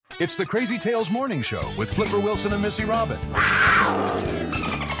It's the Crazy Tales Morning Show with Flipper Wilson and Missy Robin.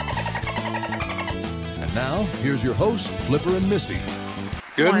 And now, here's your hosts, Flipper and Missy.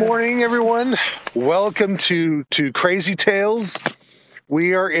 Good morning, everyone. Welcome to Crazy Tales.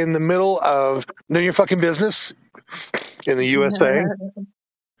 We are in the middle of None of Your Fucking Business in the USA.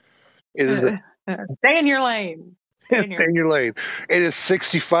 It is Stay in your lane. Stay in your lane. It is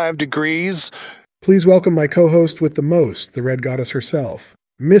 65 degrees. Please welcome my co-host with the most, the Red Goddess herself,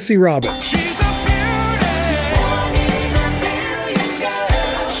 Missy Robin. She's a beauty. She's one in a million,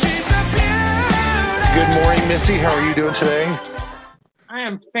 yeah. She's a beauty. Good morning, Missy. How are you doing today? I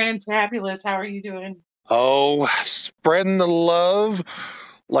am fantabulous. How are you doing? Oh, spreading the love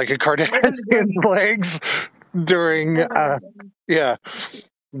like a Kardashian's legs during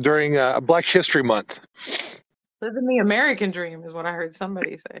Black History Month. Living the American dream is what I heard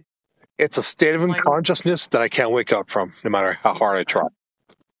somebody say. It's a state of unconsciousness that I can't wake up from, no matter how hard I try.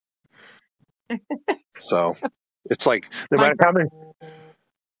 So it's like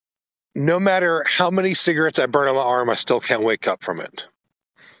no matter how many cigarettes I burn on my arm, I still can't wake up from it.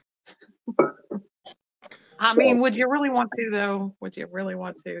 I mean, would you really want to, though? Would you really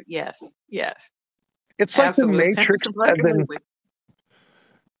want to? Yes. It's like Absolutely. the Matrix, and then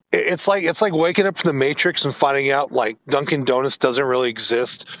it's like waking up from the Matrix and finding out like Dunkin' Donuts doesn't really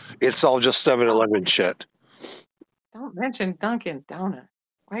exist. It's all just 7-Eleven shit. Don't mention Dunkin' Donuts.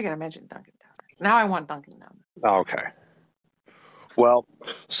 Why you gotta mention Dunkin' Donuts? Now I want Dunkin' Donuts. Okay. Well,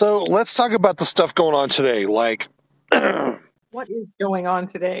 so let's talk about the stuff going on today. Like, what is going on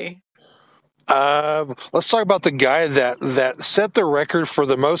today? Let's talk about the guy that set the record for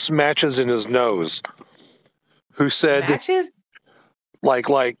the most matches in his nose. Who said matches?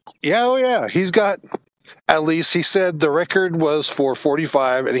 Yeah. He's got, at least he said the record was for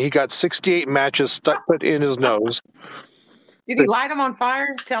 45, and he got 68 matches stuck in his nose. Did he light him on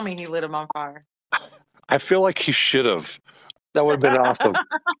fire? Tell me he lit him on fire. I feel like he should have. That would have been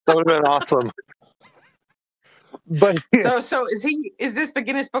awesome. But so is this the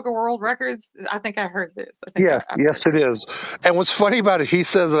Guinness Book of World Records? I think I heard this. Yes, it is. And what's funny about it, he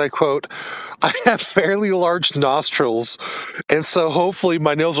says, and I quote, "I have fairly large nostrils, and so hopefully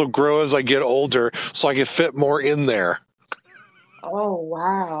my nose will grow as I get older, so I can fit more in there." Oh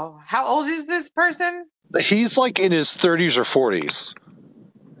wow! How old is this person? He's like in his 30s or 40s.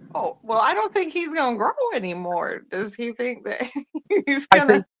 Oh well, I don't think he's gonna grow anymore. Does he think that he's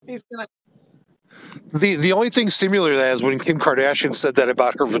gonna? The only thing similar to that is when Kim Kardashian said that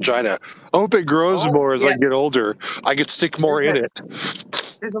about her vagina. I hope it grows more as I get older. I could stick more in it.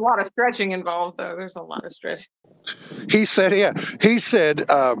 There's a lot of stretching involved, though. There's a lot of stretching. He said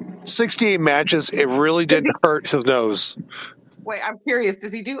 68 matches. It really didn't hurt his nose. Wait, I'm curious.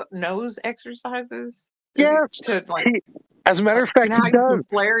 Does he do nose exercises? Yes. As a matter of fact, he does. You can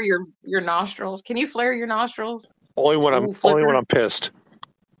flare your nostrils. Can you flare your nostrils? Only when I'm pissed.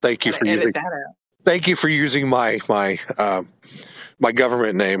 Thank you for using that out. Thank you for using my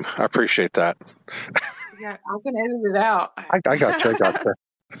government name. I appreciate that. Yeah, I can edit it out. I got you.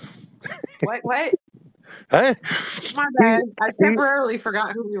 What? Hey? My bad. I temporarily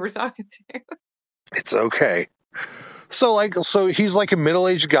forgot who we were talking to. It's okay. So he's like a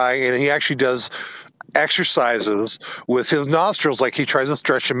middle-aged guy, and he actually does exercises with his nostrils. Like he tries to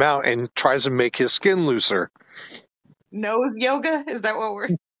stretch them out and tries to make his skin looser. Nose yoga? Is that what we're...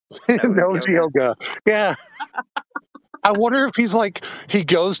 Nose yoga. Yeah. I wonder if he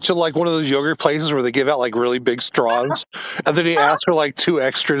goes to like one of those yoga places where they give out like really big straws, and then he asks for like 2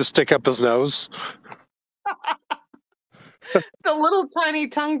 extra to stick up his nose. The little tiny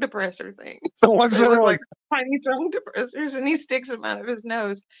tongue depressor things. The ones that are like tiny tongue depressors, and he sticks them out of his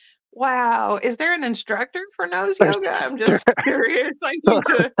nose. Wow. Is there an instructor for nose yoga? I'm just curious. I need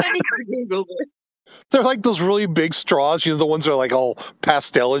to Google this. They're like those really big straws, the ones that are like all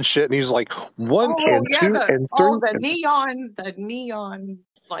pastel and shit. And he's like 1 and 2 and 3. Oh, the neon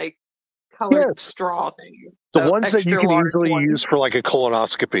like colored straw thing. The ones that you can easily use for like a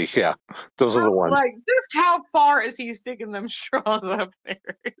colonoscopy. Yeah, those are the ones. Like, just how far is he sticking them straws up there?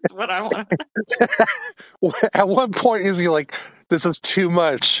 Is what I want. At what point is he like, this is too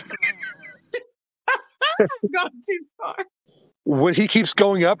much? I've gone too far. When he keeps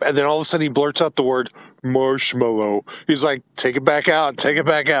going up, and then all of a sudden he blurts out the word marshmallow. He's like, take it back out.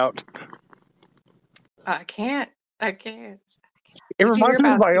 I can't. It reminds me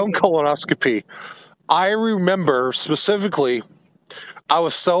of my own colonoscopy. I remember specifically, I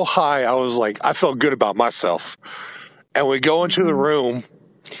was so high, I was like, I felt good about myself. And we go into the room,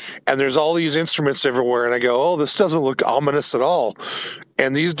 and there's all these instruments everywhere, and I go, oh, this doesn't look ominous at all.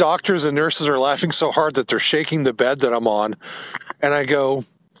 And these doctors and nurses are laughing so hard that they're shaking the bed that I'm on. And I go,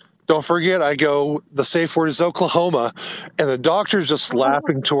 Don't forget, I go, the safe word is Oklahoma, and the doctor's just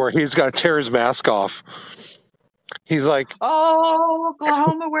laughing to her. He's got to tear his mask off. He's like, Oh,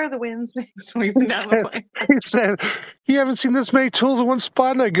 Oklahoma, where the wind's sweeping down the plain. he said, you haven't seen this many tools in one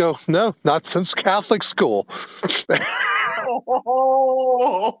spot? And I go, no, not since Catholic school.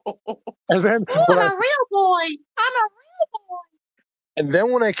 Oh, And then I'm a real boy. I'm a real boy. And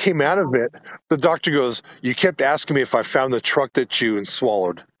then when I came out of it, the doctor goes, you kept asking me if I found the truck that chewed and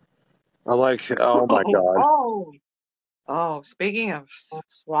swallowed. I'm like, oh my God. Oh, speaking of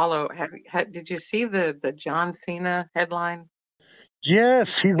swallow, did you see the John Cena headline?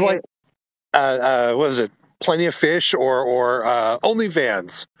 Yes, he's See like, what is it? Plenty of Fish or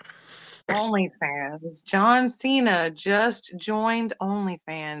OnlyFans. OnlyFans. John Cena just joined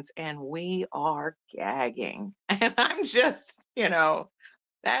OnlyFans and we are gagging. And I'm just,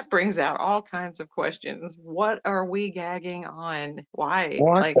 that brings out all kinds of questions. What are we gagging on? Why?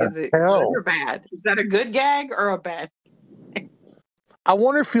 What Like, the is it hell? good or bad? Is that a good gag or a bad? I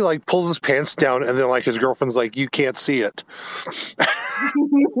wonder if he like pulls his pants down and then like his girlfriend's like, you can't see it.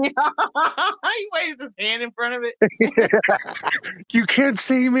 He waves his hand in front of it. You can't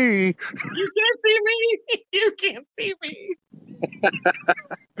see me. You can't see me. You can't see me.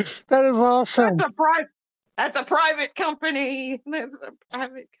 That is awesome. That's a private company. That's a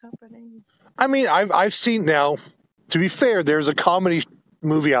private company. I mean, I've seen now, to be fair, there's a comedy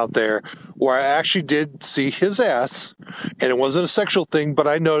movie out there where I actually did see his ass, and it wasn't a sexual thing, but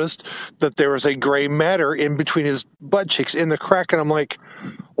I noticed that there was a gray matter in between his butt cheeks in the crack, and I'm like,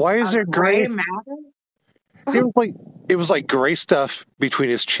 why is there gray matter? It was like gray stuff between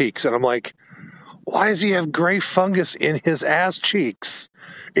his cheeks, and I'm like, why does he have gray fungus in his ass cheeks,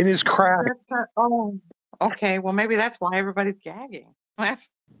 in his crack? Okay. Well, maybe that's why everybody's gagging. Not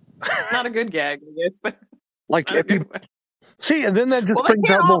a good gag, I guess. Like, see, and then that just they brings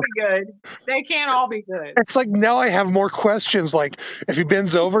can't out all more. be good. They can't all be good. It's like now I have more questions. Like, if he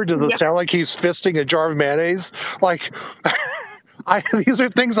bends over, does it sound like he's fisting a jar of mayonnaise? Like, these are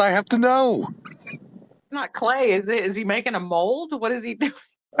things I have to know. Not clay, is it? Is he making a mold? What is he doing?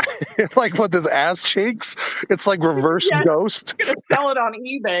 Like with his ass cheeks, it's like reverse ghost. He's gonna sell it on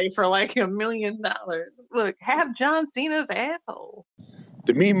eBay for like $1 million. Look, have John Cena's asshole.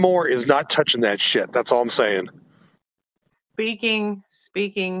 Demi Moore is not touching that shit. That's all I'm saying.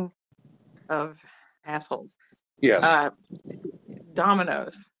 Speaking of assholes. Yes.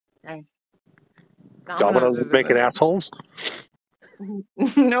 Domino's. Okay. Domino's is making assholes?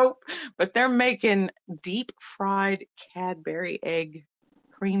 Nope. But they're making deep fried Cadbury egg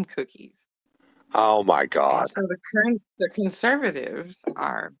cream cookies. Oh my God. And so the conservatives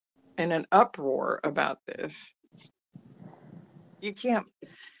are in an uproar about this. You can't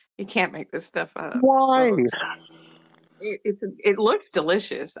make this stuff up. Why? Folks. It looks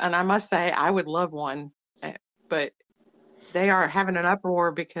delicious, and I must say I would love one, but they are having an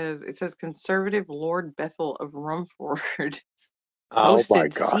uproar because it says conservative Lord Bethel of Rumford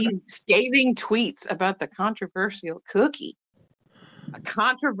posted scathing tweets about the controversial cookie. A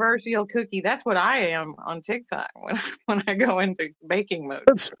controversial cookie. That's what I am on TikTok when I go into baking mode,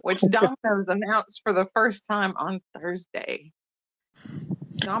 which Domino's announced for the first time on Thursday.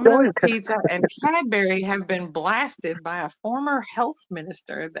 Domino's Pizza and Cadbury have been blasted by a former health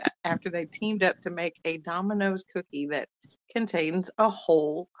minister after they teamed up to make a Domino's cookie that contains a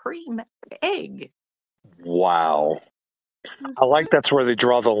whole cream egg. Wow. I like that's where they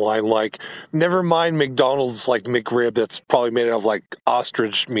draw the line. Like, never mind McDonald's like McRib that's probably made out of like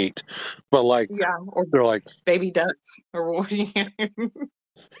ostrich meat, but like or they're like baby ducks or what?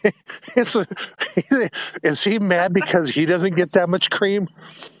 Is he mad because he doesn't get that much cream?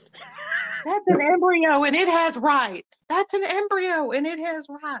 That's an embryo and it has rights. That's an embryo and it has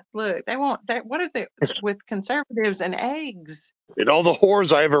rights. Look, they want that. What is it with conservatives and eggs? In all the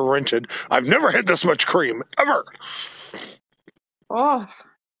whores I ever rented, I've never had this much cream ever. Oh,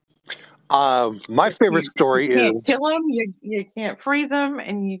 my favorite story you can't is kill them. You can't freeze them,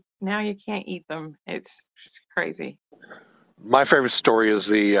 and now you can't eat them. It's crazy. My favorite story is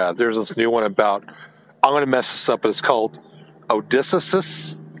there's this new one about, I'm going to mess this up, but it's called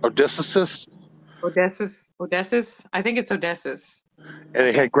Odysseus. Odysseus. I think it's Odysseus. And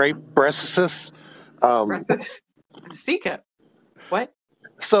it had great breasts. Sea cup. What?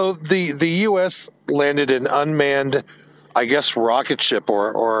 So the U.S. landed an unmanned, I guess, rocket ship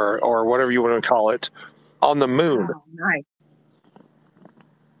or whatever you want to call it on the moon. Oh, nice.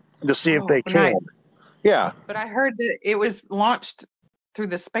 To see if they can. Nice. Yeah. But I heard that it was launched through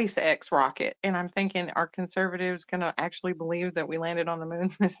the SpaceX rocket, and I'm thinking, are conservatives going to actually believe that we landed on the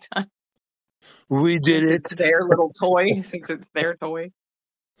moon this time? We did it. It's their little toy, since it's their toy.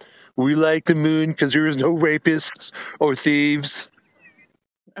 We like the moon because there was no rapists or thieves.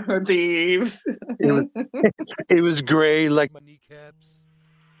 Oh, thieves. It was gray like my kneecaps.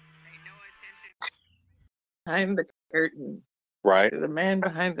 Behind the curtain. Right? To the man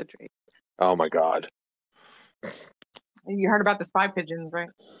behind the tree. Oh my God. You heard about the spy pigeons, right?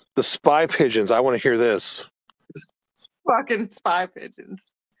 The spy pigeons. I want to hear this. Fucking spy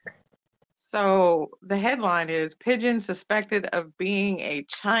pigeons. So the headline is Pigeon suspected of being a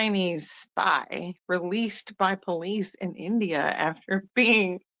Chinese spy released by police in India after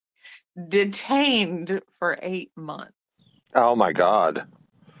being detained for 8 months. Oh my God.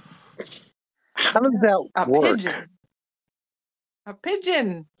 How does that A work? pigeon. A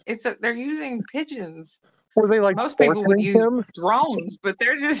pigeon. They're using pigeons. Were they like Most people would torturing use him? drones, but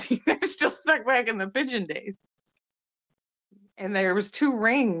they're still stuck back in the pigeon days. And there was 2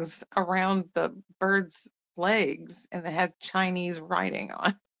 rings around the bird's legs, and they had Chinese writing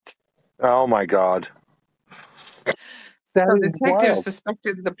on. Oh my God. That So is detectives wild.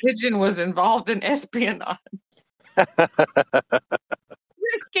 suspected the pigeon was involved in espionage. This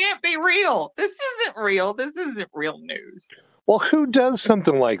can't be real. This isn't real. This isn't real news. Well, who does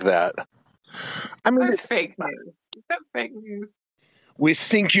something like that? I mean, That's fake news. Is that fake news? we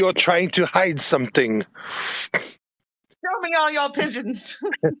think you're trying to hide something. Show me all your pigeons.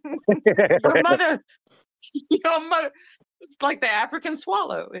 Your mother. It's like the African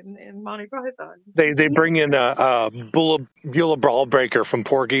swallow in Monty Python. They bring in a Beulah Brawl Breaker from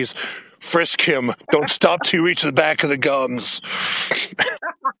Porky's. Frisk him. Don't stop till you reach the back of the gums.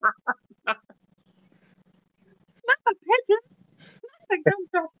 Not a pigeon. Not a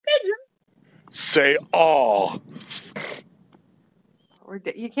gumdrop pigeon. Say all.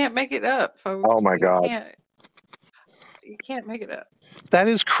 You can't make it up, folks. Oh my God. You can't make it up. That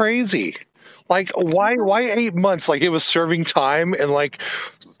is crazy. Like, why 8 months? Like, it was serving time and like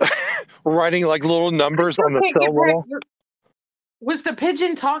writing like little numbers on the Can't get cell wall. back- Was the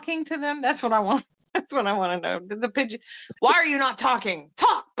pigeon talking to them? That's what I want. That's what I want to know. Did the pigeon? Why are you not talking?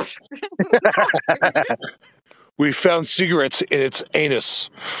 Talk. We found cigarettes in its anus.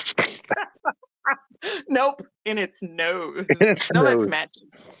 Nope, in its nose. In its No, nose. that's matches.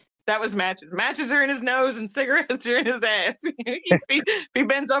 That was matches. Matches are in his nose and cigarettes are in his ass. If he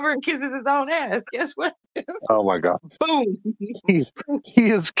bends over and kisses his own ass, guess what? Oh my God. Boom. He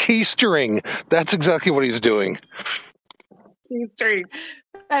is keistering. That's exactly what he's doing. Keystering.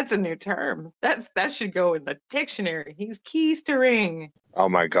 That's a new term. That should go in the dictionary. He's keystering. Oh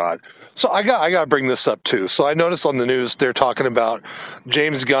my God. So I got to bring this up too. So I noticed on the news they're talking about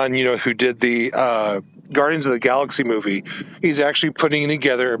James Gunn, who did the Guardians of the Galaxy movie. He's actually putting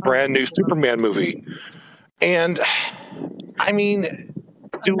together a brand new Superman movie. And I mean,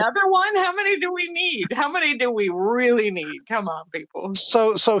 Another one? How many do we need? How many do we really need? Come on, people.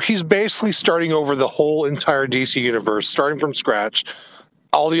 so he's basically starting over the whole entire DC universe, starting from scratch.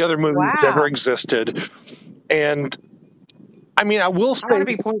 All the other movies Wow. never existed. And I mean, I will I say, want to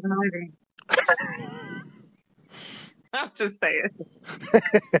be Poison Ivy. I'm just saying.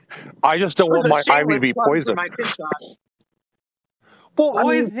 I just don't want my Ivy to be poisoned. My TikTok. Well, I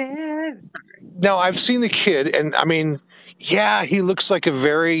mean, Poison. now I've seen the kid, and I mean, yeah, he looks like a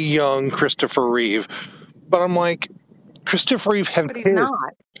very young Christopher Reeve, but I'm like, Christopher Reeve had But he's kids. not.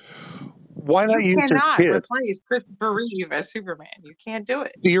 Why not You use his cannot kid? replace Christopher Reeve as Superman. You can't do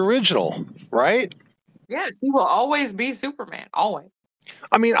it. The original, right? Yes, he will always be Superman. Always.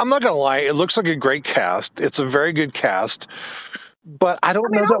 I mean, I'm not gonna lie, it looks like a great cast. It's a very good cast, but I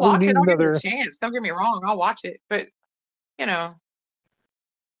don't know I'll that we watch need it. I'll give another. it a chance. Don't get me wrong. I'll watch it. But,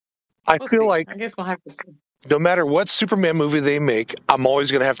 I we'll feel see. like I guess we'll have to see. no matter what Superman movie they make, I'm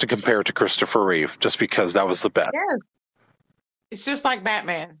always gonna have to compare it to Christopher Reeve, just because that was the best. Yes. It's just like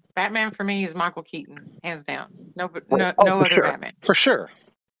Batman. Batman for me is Michael Keaton, hands down. No for other sure. Batman. For sure.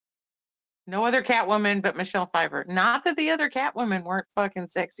 No other Catwoman but Michelle Pfeiffer. Not that the other Catwomen weren't fucking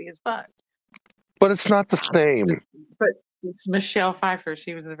sexy as fuck. But it's not the same. But it's Michelle Pfeiffer.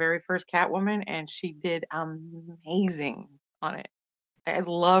 She was the very first Catwoman, and she did amazing on it. I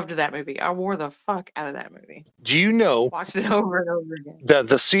loved that movie. I wore the fuck out of that movie. Do you know Watched it over and over again.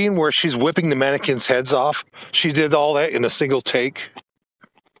 the scene where she's whipping the mannequins' heads off? She did all that in a single take.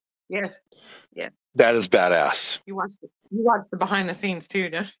 Yes. That is badass. You watched the behind the scenes too,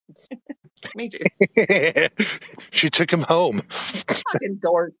 don't you? Me too. She took him home. Fucking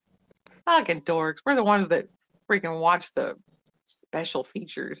dorks. Fucking dorks. We're the ones that freaking watch the special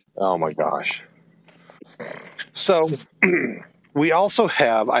features. Oh my gosh. So we also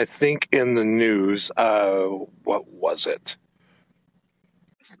have, I think, in the news, what was it?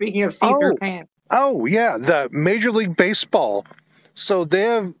 Speaking of see-through Oh. pants. Oh yeah, the Major League Baseball So they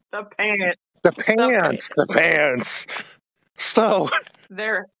have The pants. the pants. So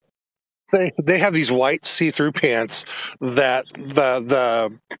They're they have these white see-through pants that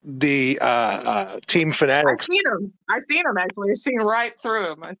the Team I've Fanatics. seen them. I've seen them actually. I've seen right through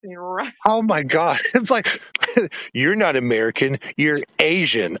them. I've seen right. Oh my God! It's like you're not American. You're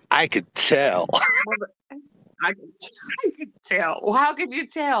Asian. I could tell. I could tell. Well, how could you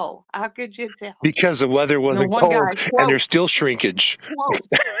tell? How could you tell? Because the weather wasn't one cold, guy, and quote, there's still shrinkage.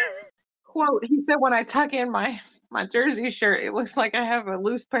 quote, he said, when I tuck in my jersey shirt, it looks like I have a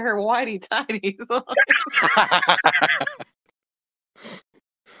loose pair of whitey tighties on.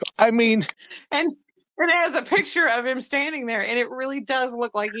 I mean, And it has a picture of him standing there, and it really does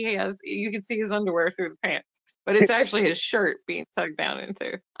look like he has. You can see his underwear through the pants, but it's actually his shirt being tucked down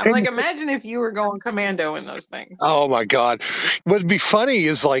into. I'm like, imagine if you were going commando in those things. oh my God! What'd be funny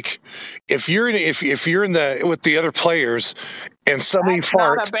is like if you're in with the other players, and somebody That's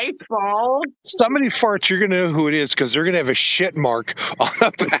not a farts. baseball. Somebody farts. You're gonna know who it is because they're gonna have a shit mark on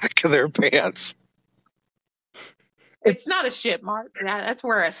the back of their pants. It's not a shit mark. Yeah, that's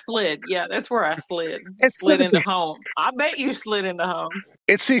where I slid. Yeah, that's where I slid. It's Slid gonna into be- home. I bet you slid into home.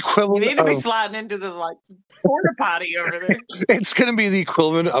 It's the You equivalent need to be of. sliding into the porta potty over there. It's gonna be the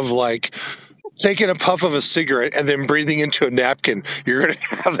equivalent of like taking a puff of a cigarette and then breathing into a napkin. You're gonna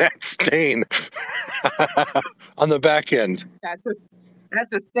have that stain on the back end.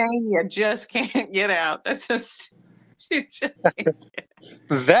 That's a stain you just can't get out. That's you just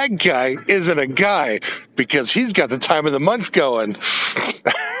That guy isn't a guy because he's got the time of the month going.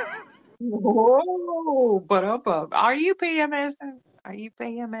 Whoa, but up. Are you PMSing? Are you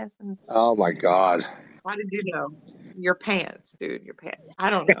PMSing? Oh my God. How did you know? Your pants, dude. Your pants. I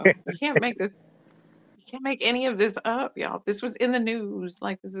don't know. You can't make this. You can't make any of this up, y'all. This was in the news.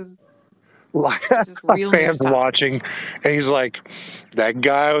 Like this is Like real a fan's news time. watching, and he's like, "That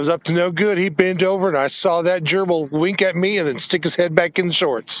guy was up to no good. He bent over, and I saw that gerbil wink at me, and then stick his head back in the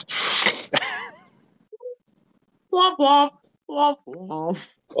shorts." Womp womp womp womp.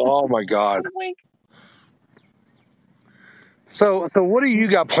 Oh my God! Wink. So what do you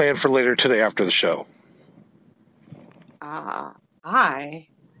got planned for later today after the show? I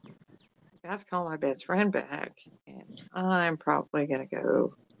got to call my best friend back, and I'm probably gonna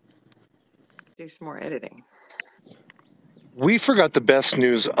go do some more editing. We forgot the best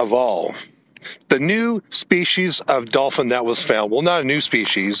news of all: the new species of dolphin that was found. Well, not a new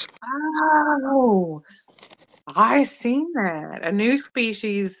species. Oh, I seen that. A new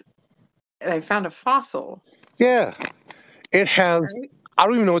species. They found a fossil. Yeah, it has. Right? I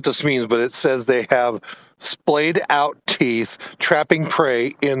don't even know what this means, but it says they have splayed out teeth trapping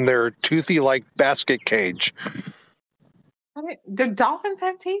prey in their toothy like basket cage. Do dolphins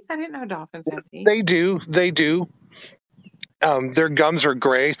have teeth? I didn't know dolphins have teeth. They do. Their gums are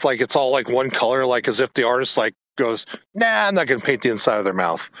gray. It's like it's all like one color, like as if the artist like goes, "Nah, I'm not going to paint the inside of their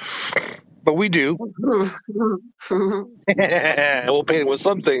mouth." But we do. We'll paint it with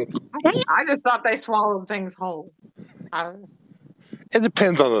something. I just thought they swallowed things whole. It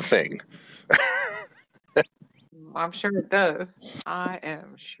depends on the thing. I'm sure it does. I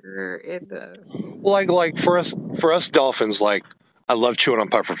am sure it does. Like for us dolphins, like I love chewing on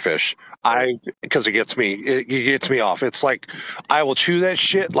pufferfish. Because it gets me off. It's like I will chew that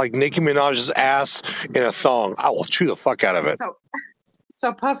shit like Nicki Minaj's ass in a thong. I will chew the fuck out of it.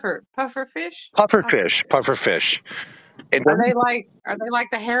 So pufferfish. Pufferfish. Are they like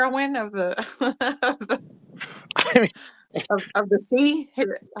the heroin of the I mean, of the sea?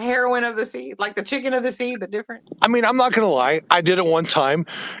 Heroin of the sea, like the chicken of the sea, but different. I mean, I'm not gonna lie. I did it one time,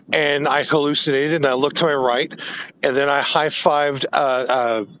 and I hallucinated, and I looked to my right, and then I high-fived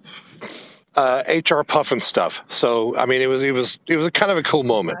HR Puffin stuff. So I mean, it was a kind of a cool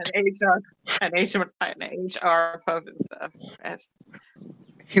moment. An HR puffin stuff. That's,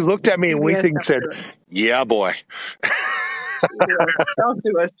 He looked at me and winked and said, "Yeah, boy." Don't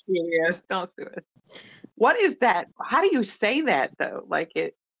sue us, CBS. Don't sue us. What is that? How do you say that though? Like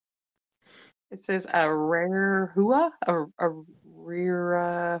it says a rare hua, a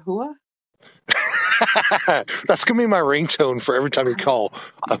rare hua. That's gonna be my ringtone for every time you call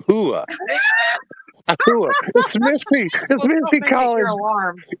a hua. A hua. It's Misty. It's Misty calling. Your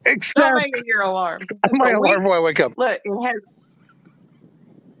alarm. Except Don't make it your alarm. my alarm when I wake up. Look, it has.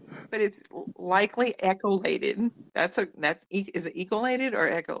 But it's likely echolated. Is it echolated or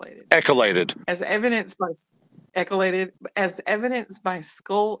echolated? Echolated. As evidenced by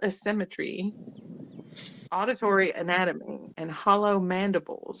skull asymmetry, auditory anatomy, and hollow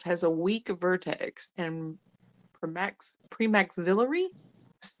mandibles, has a weak vertex and premaxillary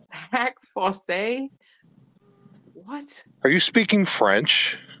sac fossé What? Are you speaking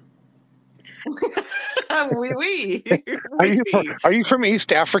French? Oui, oui. Are you Oui. are you from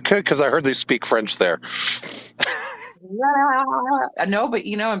East Africa? Because I heard they speak French there. Yeah. No, but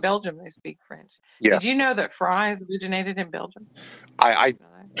you know, in Belgium they speak French. Yeah. Did you know that fries originated in Belgium? I Know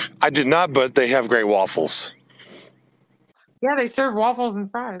that? I did not, but they have great waffles. Yeah, they serve waffles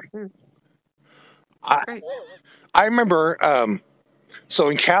and fries too. I It's great. I remember. So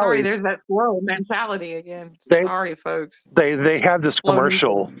in Sorry, Cali, there's that slow mentality again. they Sorry, folks. they have this Slow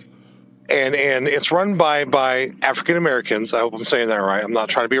commercial, and it's run by African Americans. I hope I'm saying that right. I'm not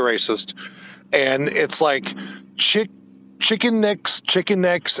trying to be racist. And it's like chicken necks,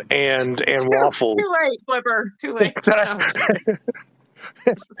 and waffles. Too late, Flipper. Too late. Did No, I-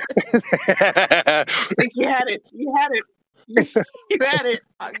 I think you had it. You had it. You had it.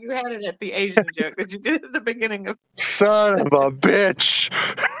 You had it at the Asian joke that you did at the beginning of. Son of a bitch!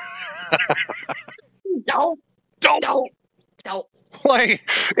 Don't, Don't like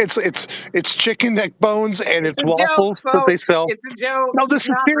it's chicken neck bones and it's a waffles joke, that they folks. sell. It's a joke. No, this It's is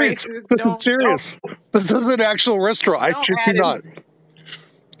not serious. racist. This is Don't- serious. This is an actual restaurant. I Don't shit you add him. not.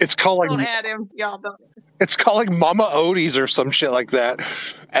 It's called Don't like add him, y'all. Don't. it's called like Mama Odie's or some shit like that.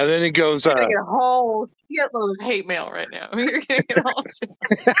 And then it goes. You're gonna get a whole shitload of hate mail right now. You're gonna get all shit.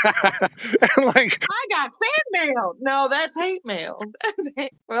 and like I got fan mail. No, that's hate mail. That's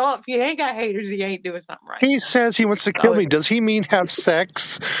hate. Well, if you ain't got haters, you ain't doing something right. he says he wants to kill me. Does he mean have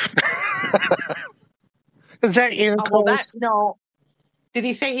sex? Is that Oh, well, that intercourse? no. Did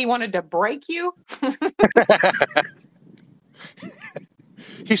he say he wanted to break you?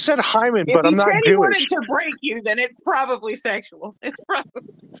 He said hymen, If but I'm he not said he wanted Jewish. to break you, then it's probably sexual. It's probably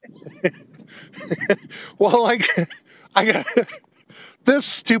Well, like I got this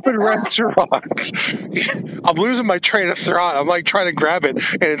stupid restaurant. I'm losing my train of thought. I'm like trying to grab it,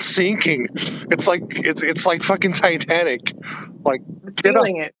 and it's sinking. It's like fucking Titanic. Like I'm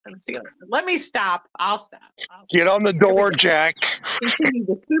stealing it. I'm stealing it. Let me stop. I'll stop. get on the door, Jack. Continue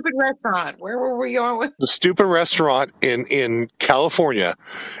the stupid restaurant. Where were we going with? The stupid restaurant in California,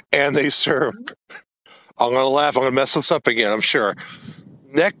 and they serve. I'm gonna laugh. I'm gonna mess this up again. I'm sure.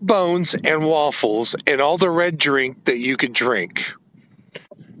 Neck bones and waffles and all the red drink that you could drink.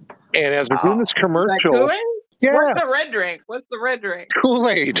 And as we're doing this Is that commercial, Kool-Aid? yeah, What's the red drink? What's the red drink?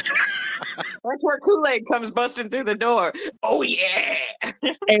 Kool-Aid. That's where Kool-Aid comes busting through the door. Oh yeah.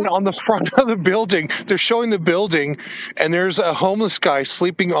 And on the front of the building, they're showing the building, and there's a homeless guy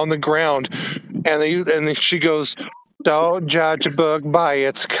sleeping on the ground, and she goes, "Don't judge a book by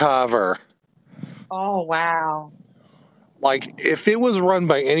its cover." Oh wow. Like if it was run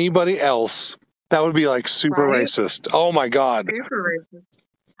by anybody else, that would be like super Right? racist. Oh my god. Super racist.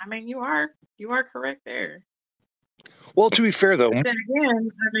 I mean, you are correct there. Well, to be fair though, But then again,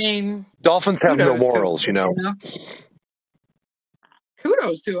 I mean, dolphins have no kudos to morals, you know.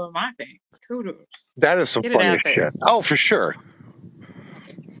 Kudos to him, I think. Kudos. That is some Get it funny out there. shit. Oh, for sure.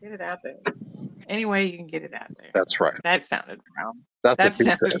 Get it out there. Any way you can get it out there. That's right. That sounded wrong. That's That what he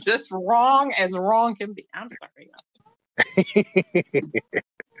sounded said. just wrong as wrong can be. I'm sorry.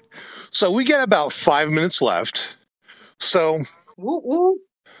 So we get about 5 minutes left. So Woo woo.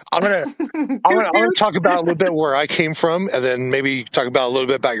 I'm gonna Toot I'm gonna toot. talk about a little bit where I came from, and then maybe talk about a little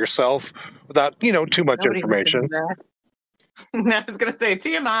bit about yourself without too much Nobody information. listens to that. I was gonna say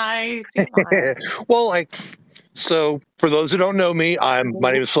TMI. TMI. Well, so for those who don't know me,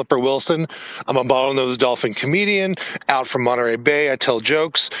 my name is Flipper Wilson. I'm a bottlenose dolphin comedian out from Monterey Bay. I tell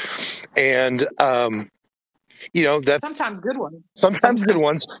jokes, and that's Sometimes good ones. sometimes good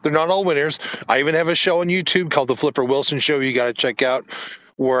ones. They're not all winners. I even have a show on YouTube called The Flipper Wilson Show. You got to check out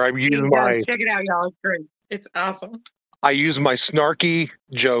where I use You my guys check it out, y'all. It's great. It's awesome. snarky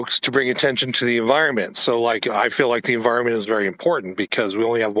jokes to bring attention to the environment. So I feel like the environment is very important because we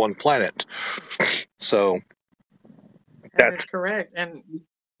only have one planet. So That is correct. And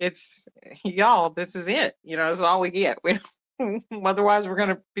it's y'all, this is it. This is all we get. We otherwise we're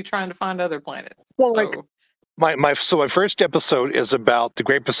gonna be trying to find other planets. Well, So, my first episode is about the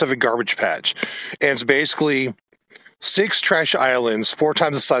Great Pacific Garbage Patch, and it's basically 6 trash islands, 4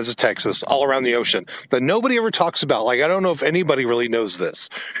 times the size of Texas, all around the ocean that nobody ever talks about. I don't know if anybody really knows this,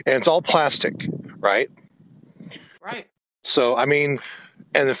 and it's all plastic, right? right. So and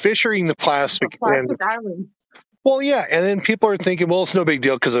the fish are eating the plastic, and Plastic island. well, yeah, and then people are thinking, well, it's no big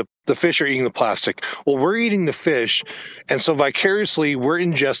deal because the fish are eating the plastic. Well, we're eating the fish, and so vicariously, we're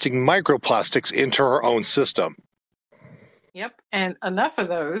ingesting microplastics into our own system. Yep. And enough of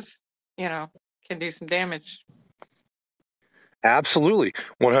those, can do some damage. Absolutely,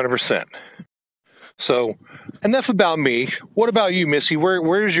 100%. So, enough about me. What about you, Missy?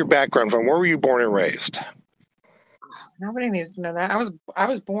 Where's your background from? Where were you born and raised? Nobody needs to know that. I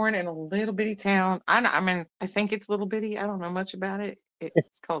was born in a little bitty town. I mean, I think it's little bitty. I don't know much about it.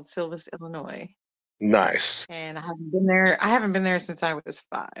 It's called Silvis, Illinois, Nice. and I haven't been there. I haven't been there since I was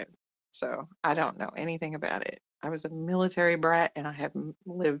 5, so I don't know anything about it. I was a military brat, and I have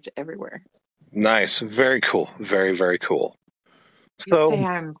lived everywhere. Nice. Very cool. Very, very cool. You So say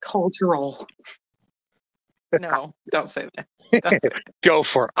I'm cultural. No, don't say that. Don't say that. go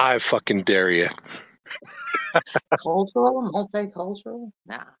for it. I fucking dare you. Cultural, multicultural.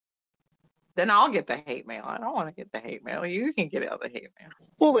 Nah. Then I'll get the hate mail. I don't want to get the hate mail. You can get out the hate mail.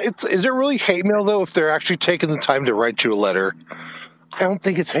 Well, is it really hate mail though? If they're actually taking the time to write you a letter, I don't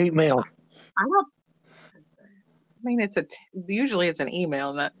think it's hate mail. I don't. I mean, usually it's an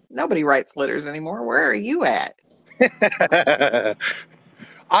email. Nobody writes letters anymore. Where are you at?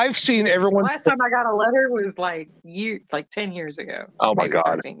 I've seen everyone. Last time I got a letter was like 10 years ago. Oh my maybe God.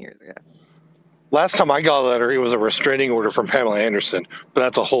 13 years ago. Last time I got a letter, it was a restraining order from Pamela Anderson, but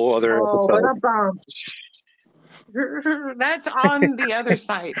that's a whole other episode. That's on the other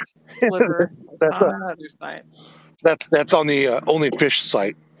site. Sliver. That's on the other site. That's on the Only Fish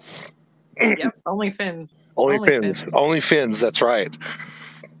site. Yep, OnlyFins. OnlyFins. That's right.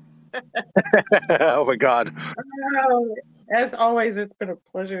 Oh my God. As always, it's been a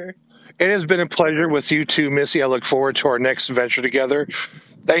pleasure. It has been a pleasure with you too, Missy. I look forward to our next venture together.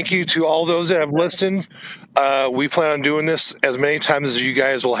 Thank you to all those that have listened. We plan on doing this as many times as you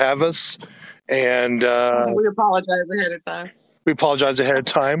guys will have us. And We apologize ahead of time. we apologize ahead of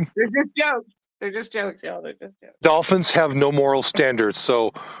time. They're just jokes. They're just jokes, y'all. They're just jokes. Dolphins have no moral standards,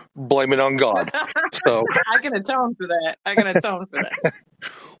 so blame it on God. So I can atone for that.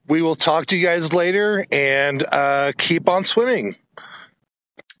 we will talk to you guys later, and keep on swimming.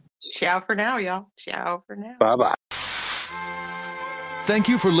 Ciao for now, y'all. Ciao for now. Bye-bye. Thank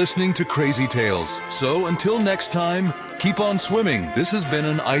you for listening to Crazy Tales. So until next time, keep on swimming. This has been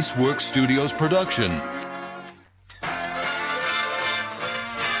an Iceworks Studios production.